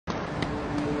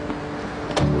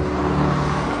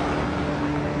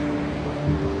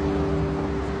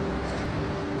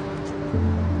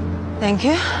Thank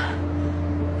you.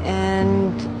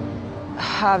 And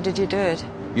how did you do it?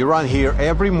 You run here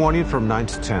every morning from 9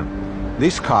 to 10.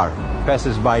 This car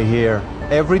passes by here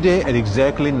every day at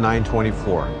exactly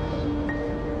 9:24.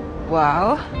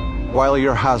 Wow. While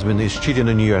your husband is cheating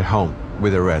on you at home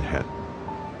with a redhead.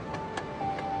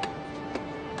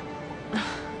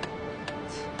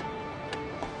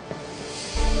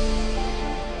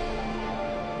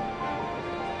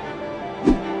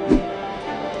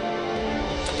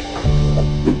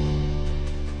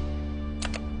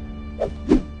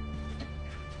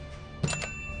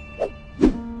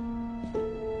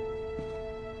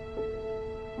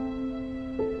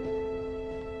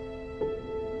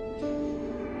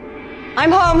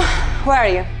 I'm home. Where are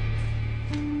you?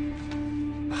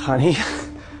 Honey?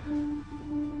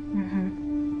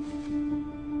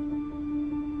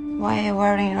 Why are you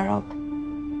wearing a robe?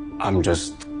 I'm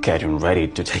just getting ready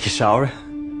to take a shower.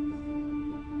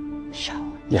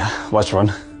 Shower. Yeah, what's wrong?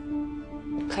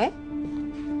 Okay.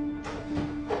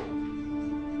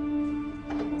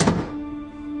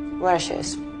 Where are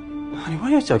shoes? Honey,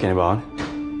 what are you talking about?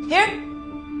 Here.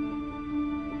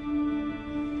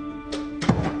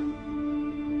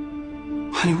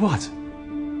 Honey, what?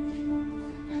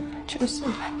 Shoes.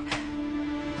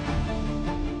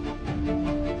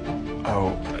 Oh,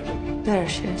 There are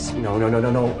shoes.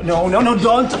 no,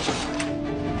 don't!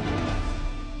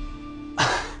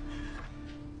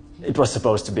 It was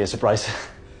supposed to be a surprise.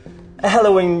 A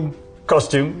Halloween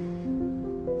costume.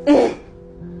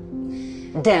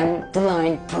 Damn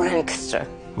blind prankster.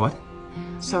 What?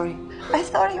 Sorry. I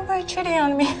thought you were cheating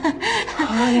on me.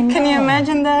 Can you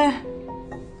imagine that?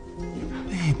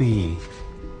 Baby,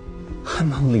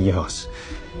 I'm only yours.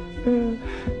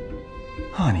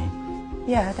 Honey.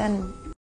 Yeah, then